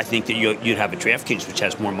 I think that you'd have a DraftKings, which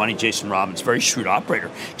has more money. Jason Robbins, very shrewd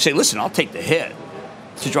operator, say, listen, I'll take the hit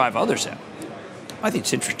to drive others out. I think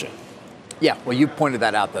it's interesting. Yeah, well, you pointed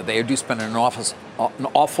that out, though. They do spend an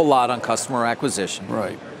awful lot on customer acquisition.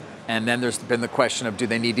 Right. And then there's been the question of, do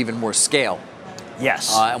they need even more scale?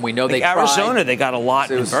 Yes. And we know like they tried. Arizona, they got a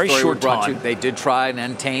lot in a very short time. They did try and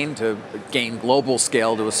Entain to gain global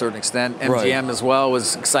scale to a certain extent. MGM as well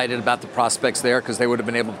was excited about the prospects there because they would have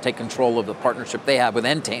been able to take control of the partnership they have with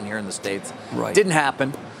Entain here in the States. Right. Didn't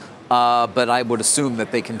happen. But I would assume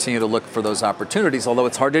that they continue to look for those opportunities, although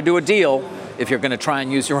it's hard to do a deal if you're going to try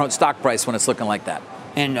and use your own stock price when it's looking like that.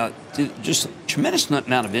 And just a tremendous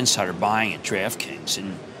amount of insider buying at DraftKings.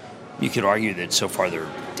 And you could argue that so far they're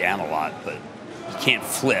down a lot, but you can't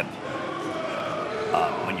flip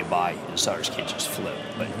when you buy. Insiders can't just flip.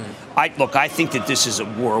 But I think that this is a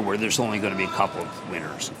war where there's only going to be a couple of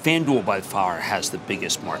winners. FanDuel, by far, has the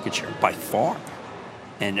biggest market share, by far.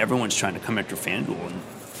 And everyone's trying to come after FanDuel. And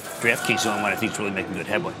DraftKings is the only one I think is really making good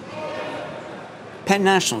headway. Penn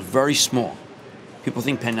National is very small. People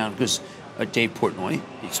think Penn National, because Dave Portnoy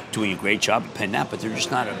is doing a great job at Penn National, but they're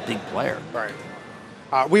just not a big player. Right.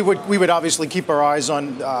 We would obviously keep our eyes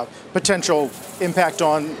on potential impact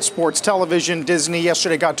on sports television. Disney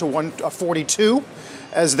yesterday got to 142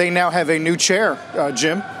 as they now have a new chair,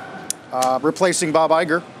 Jim, replacing Bob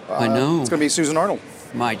Iger. I know. It's going to be Susan Arnold.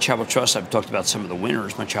 My Charitable Trust, I've talked about some of the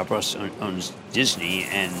winners. My Charitable Trust owns Disney,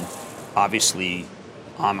 and obviously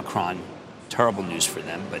Omicron, terrible news for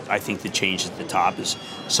them. But I think the change at the top is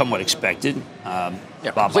somewhat expected. Bob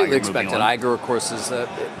Iger completely expected. Iger, of course, is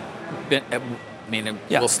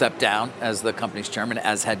will step down as the company's chairman,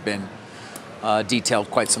 as had been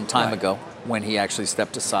detailed quite some time ago when he actually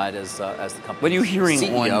stepped aside as the company's What are you hearing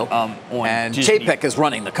CEO. on and Disney? Chapek is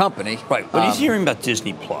running the company. Right. What are you hearing about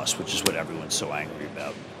Disney Plus, which is what everyone's so angry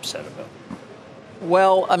about, upset about?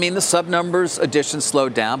 Well, the sub numbers addition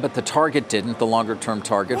slowed down, but the target didn't. The longer-term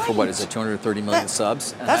target for 230 million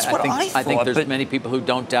subs. That's what I thought. I think there's many people who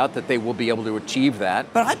don't doubt that they will be able to achieve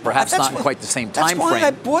that. But perhaps not in quite the same time frame. That's why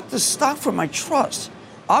I bought the stock from my trust.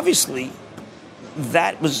 Obviously,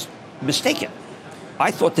 that was mistaken. I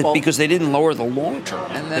thought that because they didn't lower the long term,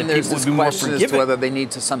 and then there's this question as to whether they need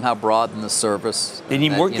to somehow broaden the service. They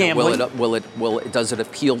need more gambling. Does it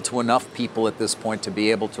appeal to enough people at this point to be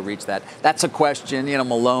able to reach that? That's a question.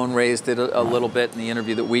 Malone raised it a little bit in the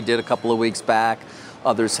interview that we did a couple of weeks back.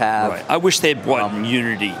 Others have. Right. I wish they had bought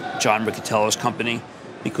Unity, John Riccitiello's company,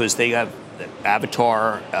 because they have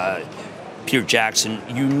Avatar. Peter Jackson,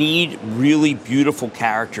 you need really beautiful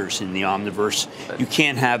characters in the Omniverse. You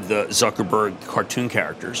can't have the Zuckerberg cartoon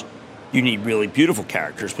characters. You need really beautiful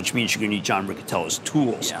characters, which means you're going to need John Riccitiello's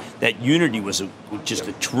tools. Yeah. That Unity was just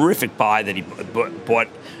a terrific buy that he bought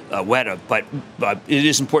Weta. But it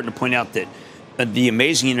is important to point out that the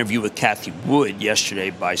amazing interview with Cathie Wood yesterday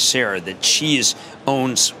by Sarah, that she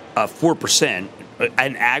owns 4%,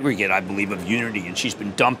 an aggregate, I believe, of Unity, and she's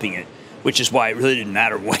been dumping it, which is why it really didn't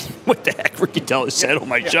matter what the heck Riccitiello said on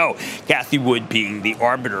my show. Cathie Wood being the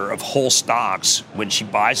arbiter of whole stocks. When she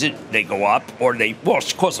buys it, they go up, or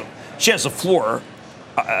she has a floor.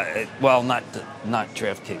 Not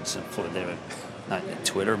DraftKings, a floor there. Not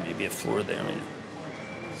Twitter, maybe a floor there.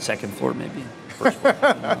 Second floor, maybe.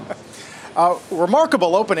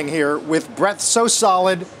 Remarkable opening here with breadth so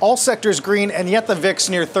solid, all sectors green, and yet the VIX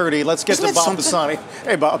near 30. Let's get to Bob Pisani.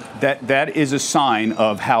 Hey, Bob. That is a sign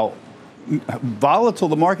of how volatile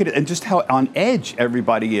the market and just how on edge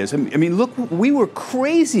everybody is. I mean, look, we were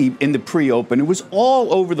crazy in the pre-open. It was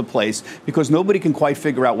all over the place because nobody can quite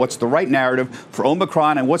figure out what's the right narrative for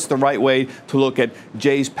Omicron and what's the right way to look at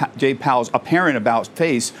Jay Powell's apparent about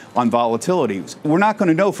face on volatility. We're not going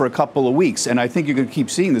to know for a couple of weeks, and I think you're going to keep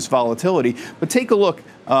seeing this volatility. But take a look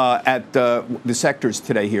at the sectors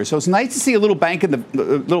today here. So it's nice to see a little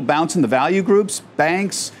little bounce in the value groups,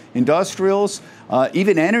 banks, industrials,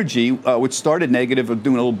 even energy, which started negative, are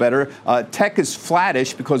doing a little better. Tech is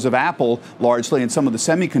flattish because of Apple largely and some of the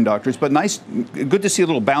semiconductors, but good to see a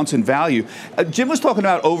little bounce in value. Jim was talking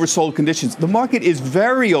about oversold conditions. The market is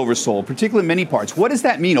very oversold, particularly in many parts. What does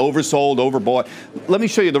that mean, oversold, overbought? Let me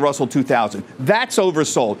show you the Russell 2000. That's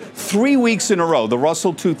oversold. 3 weeks in a row, the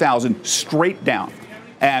Russell 2000 straight down.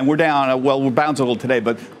 And we're down, we're bouncing a little today,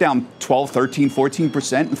 but down 12, 13,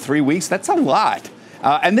 14% in 3 weeks. That's a lot.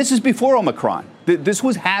 And this is before Omicron. This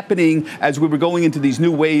was happening as we were going into these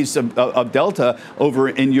new waves of Delta over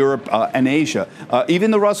in Europe and Asia.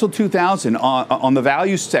 Even the Russell 2000 on the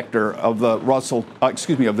value sector of the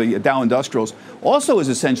of the Dow Industrials also has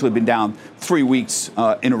essentially been down 3 weeks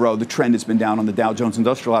in a row. The trend has been down on the Dow Jones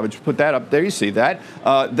Industrial Average. Put that up there, you see that.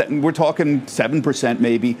 We're talking 7%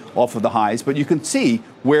 maybe off of the highs, but you can see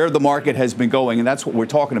where the market has been going, and that's what we're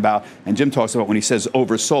talking about. And Jim talks about when he says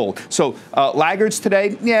oversold. So laggards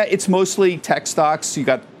today, yeah, it's mostly tech stocks. You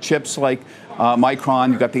got chips like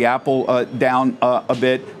Micron, you got the Apple down a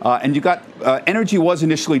bit, and you got energy was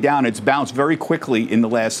initially down. It's bounced very quickly in the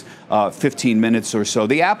last 15 minutes or so.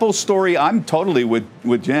 The Apple story, I'm totally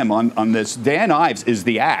with Jim on this. Dan Ives is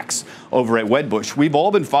the axe over at Wedbush. We've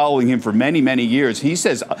all been following him for many, many years. He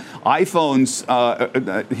says iPhones,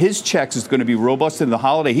 his checks is going to be robust in the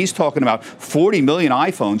holiday. He's talking about 40 million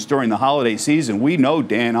iPhones during the holiday season. We know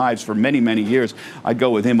Dan Ives for many, many years. I'd go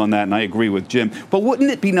with him on that, and I agree with Jim. But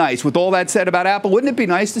wouldn't it be nice, with all that said about Apple, wouldn't it be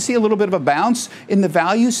nice to see a little bit of a bounce in the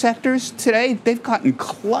value sectors today? They've gotten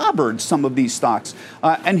clobbered, some of these stocks.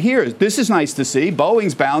 And here, this is nice to see.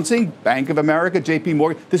 Boeing's bouncing. Bank of America, JP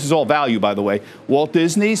Morgan. This is all value, by the way. Walt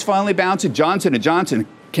Disney's finally bouncing. Johnson & Johnson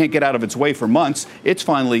can't get out of its way for months. It's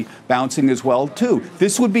finally bouncing as well, too.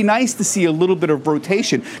 This would be nice to see a little bit of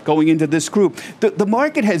rotation going into this group. The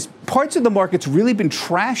market has, parts of the market's really been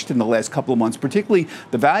trashed in the last couple of months, particularly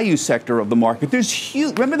the value sector of the market. There's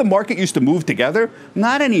huge, remember the market used to move together?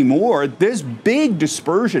 Not anymore. There's big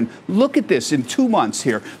dispersion. Look at this in 2 months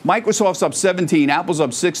here. Microsoft's up 17, Apple's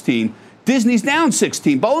up 16. Disney's down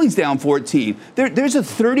 16, Boeing's down 14. There's a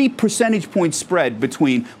 30 percentage point spread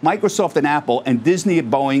between Microsoft and Apple and Disney,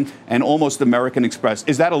 Boeing, and almost American Express.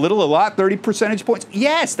 Is that a little, a lot, 30 percentage points?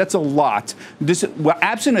 Yes, that's a lot.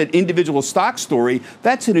 Absent an individual stock story,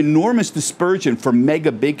 that's an enormous dispersion for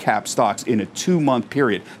mega big cap stocks in a 2-month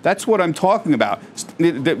period. That's what I'm talking about.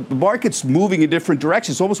 The market's moving in different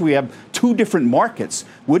directions. Almost we have 2 different markets.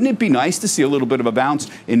 Wouldn't it be nice to see a little bit of a bounce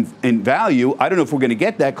in value? I don't know if we're going to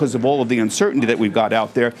get that because of all of the uncertainty that we've got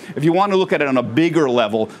out there. If you want to look at it on a bigger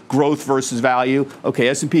level, growth versus value, okay,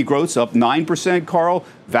 S&P growth's up 9%, Carl.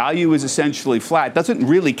 Value is essentially flat. Doesn't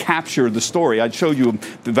really capture the story. I showed you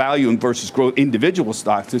the value versus growth individual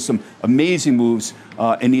stocks. There's some amazing moves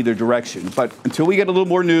in either direction. But until we get a little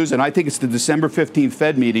more news, and I think it's the December 15th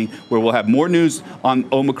Fed meeting where we'll have more news on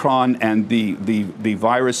Omicron and the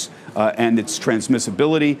virus and its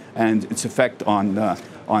transmissibility and its effect on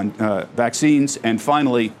vaccines. And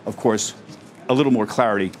finally, of course, a little more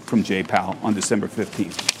clarity from Jay Powell on December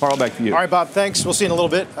 15th. Carl, back to you. All right, Bob, thanks. We'll see you in a little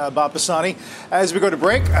bit. Bob Pisani. As we go to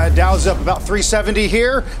break, Dow's up about 370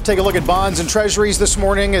 here. Take a look at bonds and treasuries this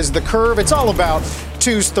morning as the curve. It's all about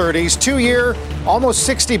 2s, 30s. 2-year, almost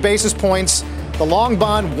 60 basis points. The long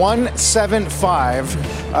bond,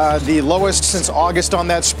 175, the lowest since August on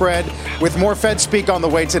that spread. With more Fed speak on the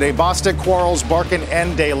way today. Bostic, Quarles, Barkin,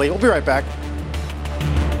 and Daly. We'll be right back.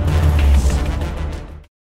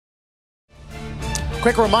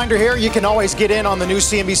 Quick reminder here, you can always get in on the new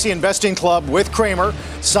CNBC Investing Club with Cramer.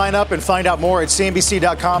 Sign up and find out more at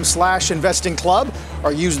cnbc.com/investing club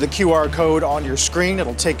or use the QR code on your screen.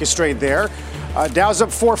 It'll take you straight there. Dow's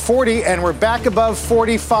up 440 and we're back above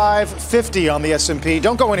 4550 on the S&P.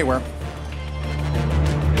 Don't go anywhere.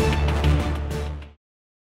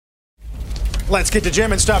 Let's get to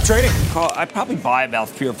Jim and stop trading. Carl, I probably buy about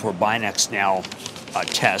 3 or 4 Binex now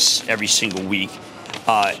tests every single week.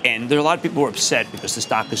 And there are a lot of people who are upset because the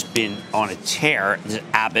stock has been on a tear. This is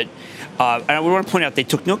Abbott. And I would want to point out they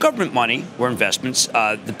took no government money or investments.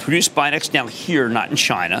 They produced Binax now here, not in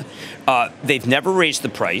China. They've never raised the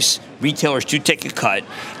price. Retailers do take a cut.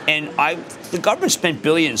 And the government spent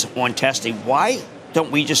billions on testing. Why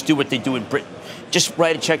don't we just do what they do in Britain? Just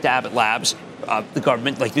write a check to Abbott Labs, the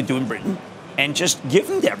government, like they do in Britain, and just give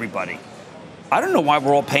them to everybody. I don't know why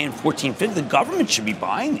we're all paying $14.50. The government should be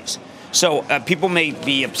buying these. So people may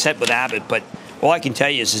be upset with Abbott, but all I can tell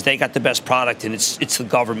you is they got the best product, and it's the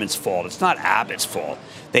government's fault. It's not Abbott's fault.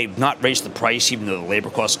 They've not raised the price, even though the labor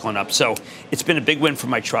costs have gone up. So it's been a big win for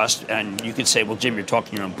my trust. And you could say, well, Jim, you're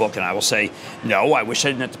talking your own book. And I will say, no, I wish I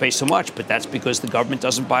didn't have to pay so much. But that's because the government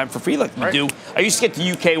doesn't buy them for free like we do. I used to get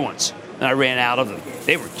the UK ones, and I ran out of them.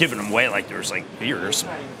 They were giving them away like there was like beers.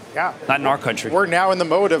 Yeah. Not in our country. We're now in the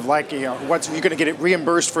mode of like, what's you going to get it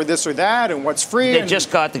reimbursed for this or that, and what's free. They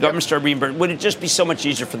just got the government started reimbursing. Would it just be so much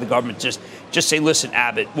easier for the government just say, listen,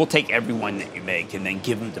 Abbott, we'll take every one that you make and then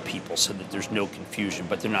give them to people so that there's no confusion?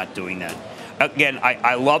 But they're not doing that. Again,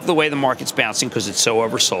 I love the way the market's bouncing because it's so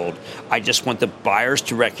oversold. I just want the buyers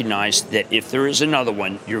to recognize that if there is another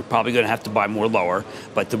one, you're probably going to have to buy more lower.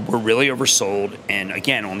 But we're really oversold. And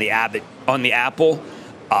again, on the Apple.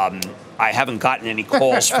 I haven't gotten any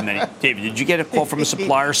calls from any. David, did you get a call from a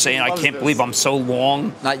supplier saying, I can't believe I'm so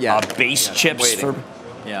long? Not yet. Base chips for.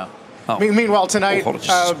 Yeah. Oh. Meanwhile, tonight,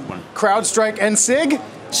 CrowdStrike and SIG?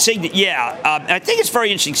 Signet, yeah. I think it's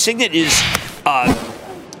very interesting. Signet is.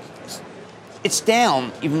 It's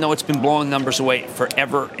down, even though it's been blowing numbers away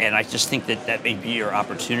forever, and I just think that may be your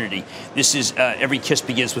opportunity. This is every kiss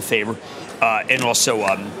begins with favor, and also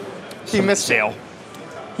he missed sale.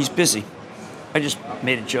 He's busy. I just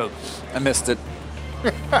made a joke. I missed it.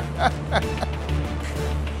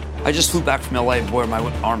 I just flew back from L.A. Boy, my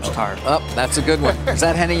arm's tired. Oh, that's a good one. Is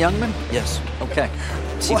that Henny Youngman? Yes. Okay.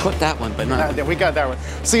 He put that one, but not. We got that one.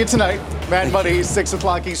 See you tonight. Mad Money, 6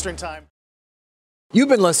 o'clock Eastern Time. You've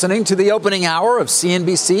been listening to the opening hour of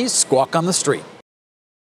CNBC's Squawk on the Street.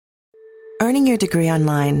 Earning your degree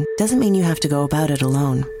online doesn't mean you have to go about it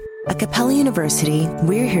alone. At Capella University,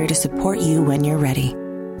 we're here to support you when you're ready.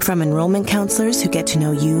 From enrollment counselors who get to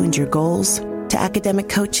know you and your goals, to academic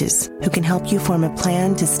coaches who can help you form a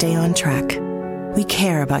plan to stay on track. We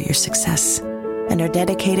care about your success and are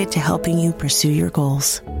dedicated to helping you pursue your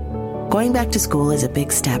goals. Going back to school is a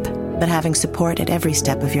big step, but having support at every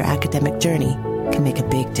step of your academic journey can make a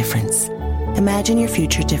big difference. Imagine your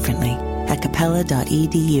future differently at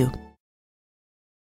capella.edu.